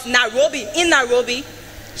of Nairobi. In Nairobi,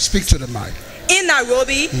 speak to the mic. In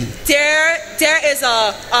Nairobi, there is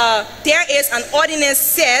an ordinance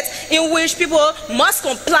set in which people must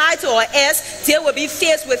comply to, or else they will be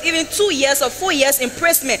faced with even 2 years or 4 years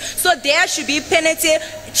imprisonment. So there should be penalty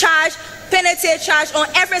charge on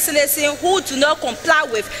every citizen who do not comply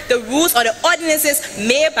with the rules or the ordinances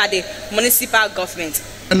made by the municipal government.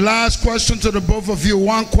 And last question to the both of you,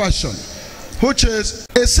 one question, which is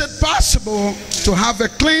it possible to have a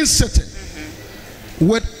clean city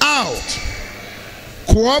without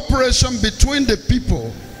cooperation between the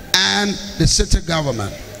people and the city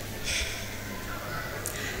government?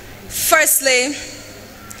 Firstly,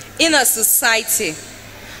 in a society,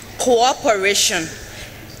 cooperation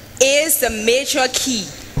is the major key.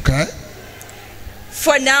 Okay.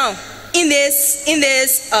 For now, in this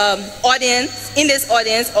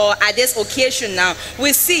audience or at this occasion now,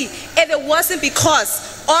 we see if it wasn't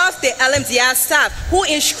because of the LMDI staff who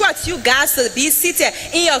instruct you guys to be seated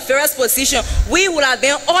in your various positions, we would have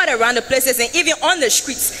been all around the places and even on the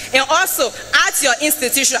streets. And also at your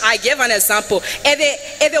institution, I gave an example.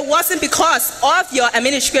 If it wasn't because of your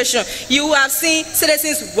administration, you would have seen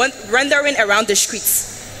citizens wandering around the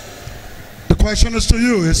streets. The question is to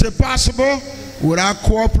you. Is it possible without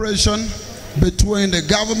cooperation between the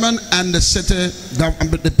government and the city,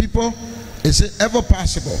 the people? Is it ever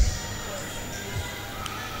possible?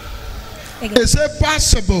 Is it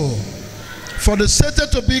possible for the city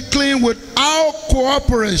to be clean without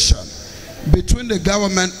cooperation between the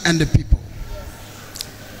government and the people?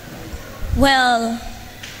 Well,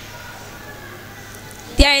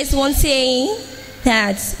 there is one saying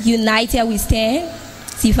that united we stand,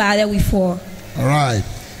 divided we fall. All right.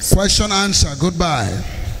 Question answer. Goodbye.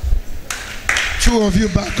 Two of you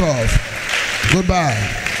back off. Goodbye.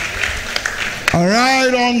 All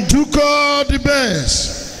right, on Ducor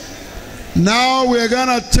debates. Now we're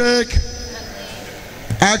gonna take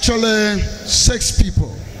actually 6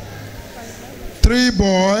 people. 3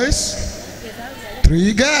 boys,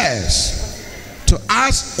 3 girls to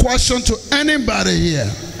ask questions to anybody here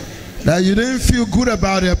that you didn't feel good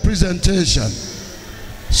about their presentation.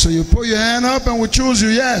 So you put your hand up and we choose you.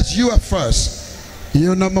 Yes, you are first.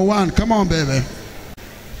 You're number 1. Come on, baby.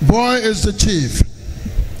 Boy is the chief.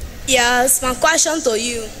 Yes, my question to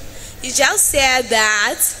you. You just said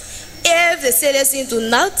that if the citizens do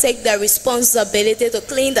not take the responsibility to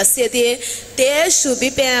clean the city, there should be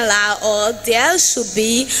penalized or there should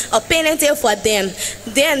be a penalty for them.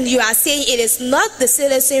 Then you are saying it is not the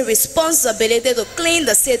citizen's responsibility to clean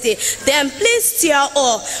the city. Then please tell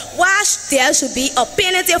us why there should be a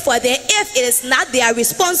penalty for them if it is not their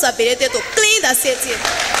responsibility to clean the city.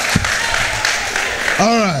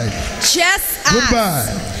 All right. Just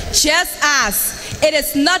as it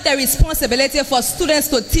is not the responsibility for students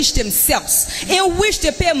to teach themselves, in which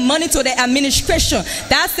they pay money to the administration.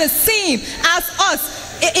 That's the same as us.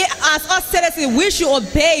 As us citizens, we should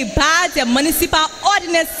obey by the municipal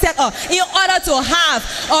ordinance set up in order to have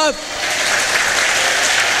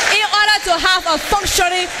a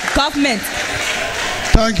functioning government.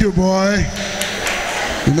 Thank you, boy.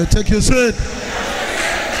 You may take your seat.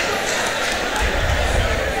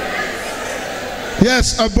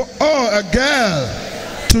 Yes, a girl.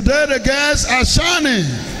 Today the girls are shining.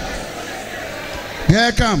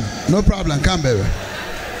 Yeah, come. No problem. Come, baby.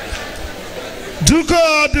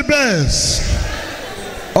 Ducor the best.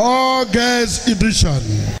 All girls edition.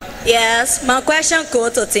 Yes, my question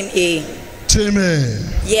goes to Team A. Team A.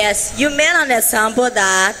 Yes, you made an example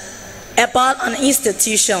that about an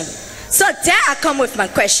institution. So there I come with my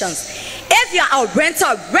questions. If you are a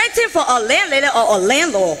renter renting for a landlady or a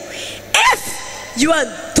landlord, if you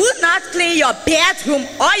do not clean your bedroom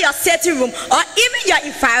or your sitting room or even your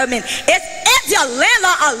environment, it's your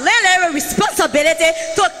landlord or landlady responsibility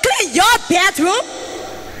to clean your bedroom?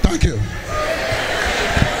 Thank you.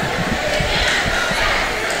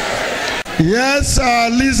 Yes,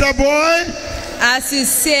 Lisa boy. As you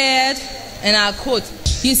said, and I quote,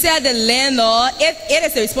 you said the landlord, if it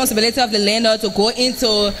is the responsibility of the landlord to go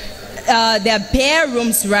into their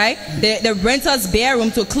bedrooms, right? The renter's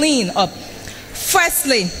bedroom to clean up.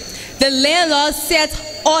 Firstly, the landlord set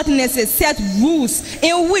ordinances, set rules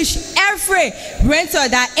in which every renter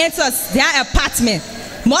that enters their apartment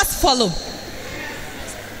must follow.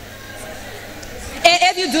 And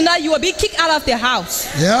if you do not, you will be kicked out of the house.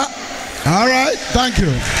 Yeah. All right. Thank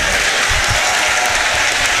you.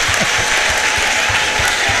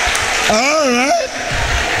 All right.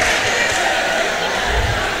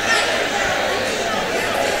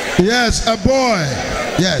 Yes, a boy.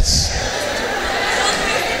 Yes.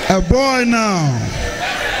 A boy now.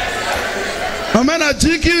 Oh man, I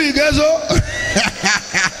GQ you guys all.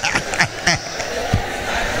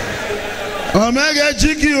 Oh man, I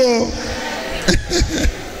GQ.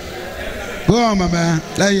 Go on, my man.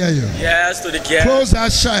 Let me hear you. Yes, to the care. Close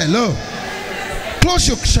that shy, look. Close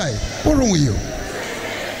your shy. What's wrong with you?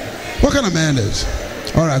 What kind of man is?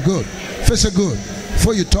 All right, good. Face it good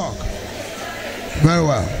before you talk. Very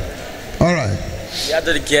well. All right. Yeah,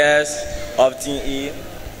 to the guests of Team E.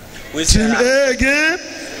 Team A again?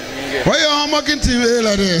 Why are you mocking Team A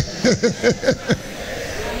like that?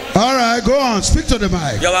 All right, go on. Speak to the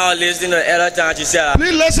mic. You are listening to the elder time you said.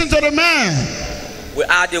 Please listen to the man.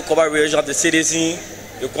 Without the cooperation of the citizen,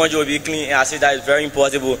 the country will be clean, and I say that is very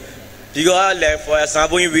impossible. Because, like, for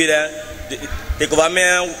example, in the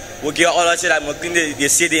government will give all say that we clean the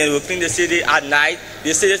city, and we will clean the city at night.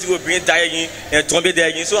 The citizens will bring diet in and trumpet there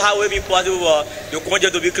in. So how will it be possible for the country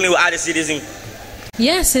to be clean without the citizen?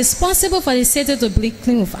 Yes, it's possible for the city to be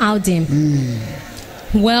clean without them.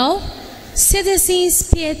 Well, citizens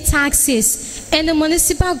pay taxes, and the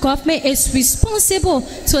municipal government is responsible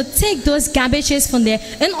to take those garbages from there.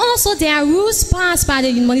 And also, there are rules passed by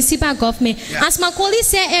the municipal government. Yeah. As my colleague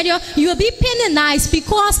said earlier, you will be penalized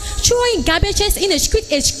because throwing garbages in the street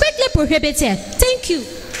is strictly prohibited. Thank you.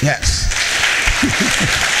 Yes.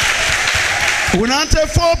 We now take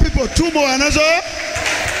 4 people, 2 more, another.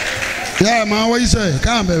 Yeah, man, what you say?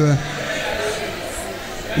 Come, baby.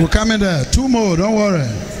 We're coming there. 2 more, don't worry.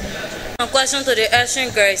 A question to the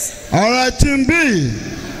Asian girls. All right, Team B.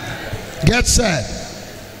 Get set.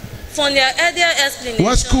 From your earlier explanation.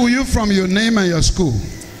 What school you from? Your name and your school?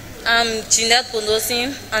 I'm Jeanette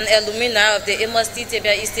Bonosin, an alumni of the Amos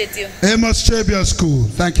Tibia Institute. Amos Tibia School.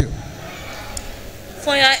 Thank you.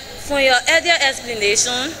 From your earlier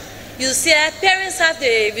explanation, you said parents have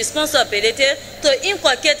the responsibility to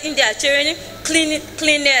inculcate in their children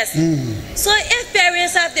cleanliness. So if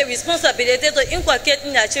parents have the responsibility to inculcate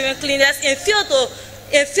in their children cleanliness and fail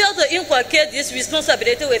to inculcate this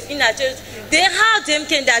responsibility within their children, then how them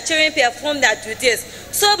can their children perform their duties?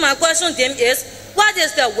 So my question to them is, what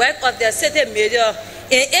is the work of the city mayor?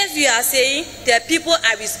 And if you are saying that people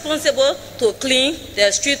are responsible to clean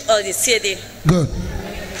the street of the city. Good.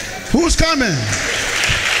 Who's coming?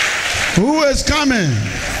 Who is coming?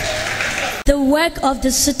 The work of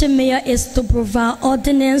the city mayor is to provide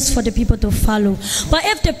ordinance for the people to follow. But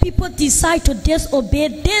if the people decide to disobey,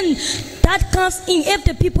 then that comes in. If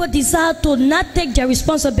the people decide to not take their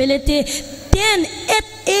responsibility, then it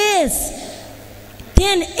is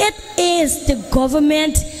the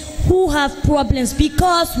government who have problems,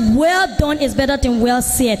 because well done is better than well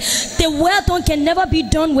said. The well done can never be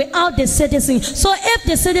done without the citizen. So if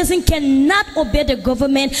the citizen cannot obey the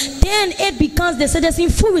government, then it becomes the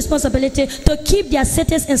citizen's full responsibility to keep their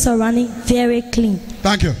cities and surrounding very clean.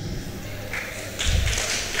 Thank you.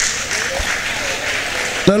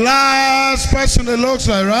 The last person it looks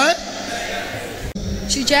like, right?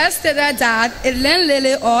 She just stated that a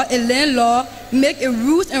landlady or a landlord make a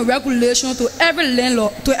rules and regulation to every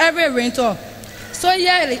landlord, to every renter. So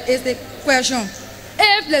here is the question: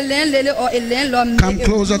 if the landlady or a landlord make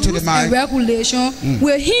a rules and regulation,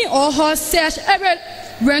 will he or her search every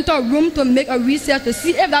rental room to make a research to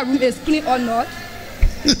see if that room is clean or not?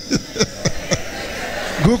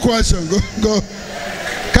 Good question. Go.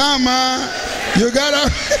 Come on, you gotta.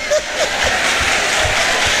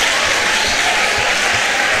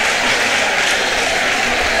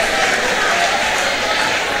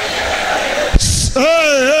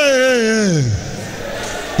 Hey.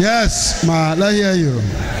 Yes, ma, let's hear you.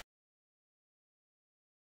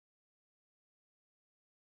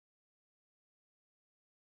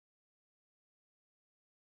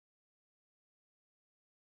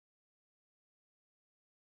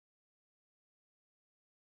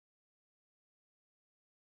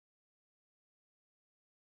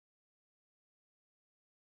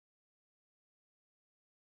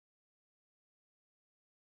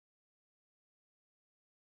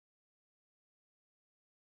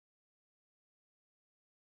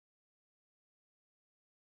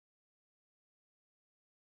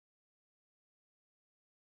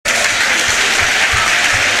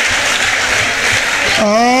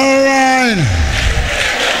 All right.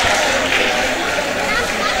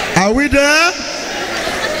 Are we there?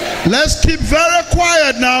 Let's keep very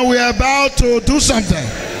quiet now. We are about to do something.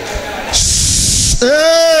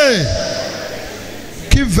 Hey!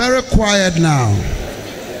 Keep very quiet now.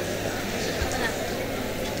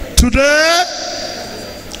 Today,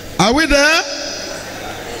 are we there?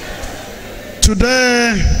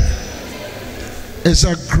 Today is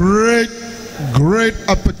a great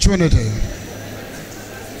opportunity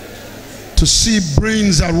to see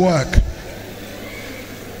brains at work,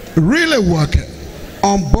 really working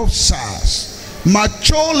on both sides,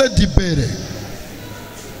 maturely debating,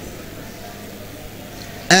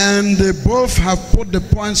 and they both have put the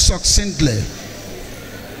point succinctly.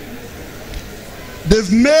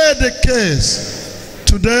 They've made the case.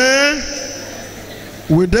 Today,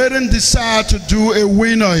 we didn't decide to do a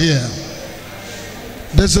winner here.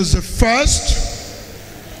 This is the first.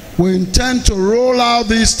 We intend to roll out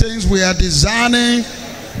these things. We are designing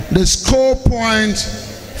the score point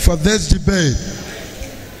for this debate.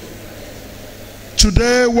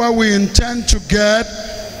 Today, what we intend to get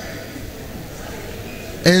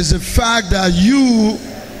is the fact that you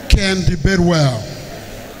can debate well.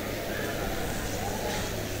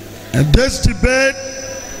 And this debate,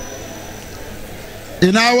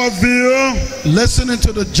 in our view, listening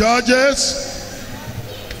to the judges,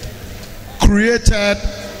 created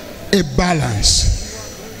a balance.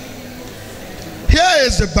 Here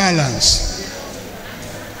is the balance.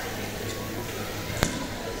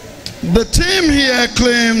 The team here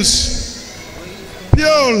claims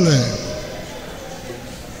purely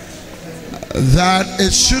that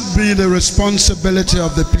it should be the responsibility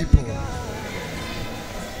of the people.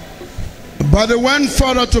 But they went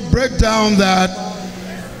further to break down that,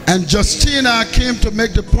 and Justina came to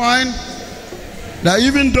make the point that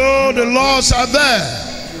even though the laws are there,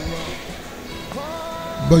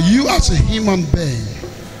 but you as a human being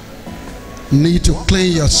need to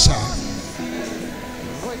clean yourself.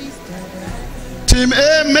 Team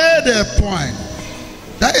A made a point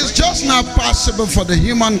that it's just not possible for the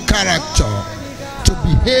human character to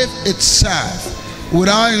behave itself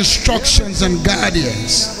without instructions and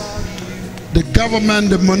guidance. The government,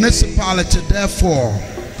 the municipality, therefore,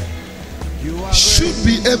 should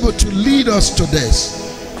be able to lead us to this.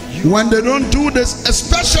 When they don't do this,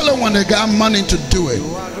 especially when they got money to do it,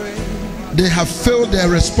 they have failed their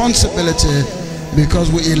responsibility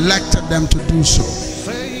because we elected them to do so.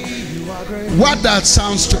 What that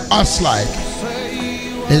sounds to us like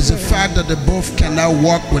is the fact that they both cannot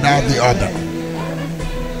work without the other.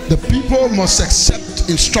 The people must accept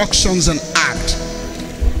instructions and act.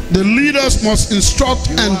 The leaders must instruct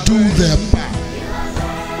and do their part.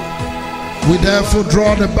 We therefore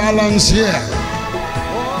draw the balance here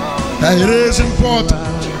that it is important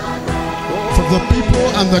for the people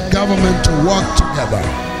and the government to work together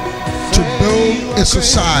to build a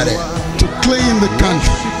society, to clean the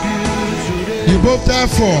country. You both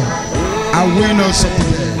therefore are winners of the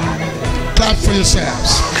day. Clap for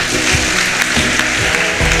yourselves.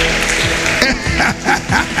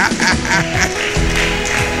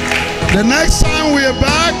 The next time we are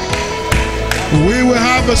back, we will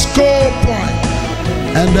have a score point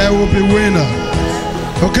and there will be winner.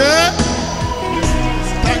 Okay?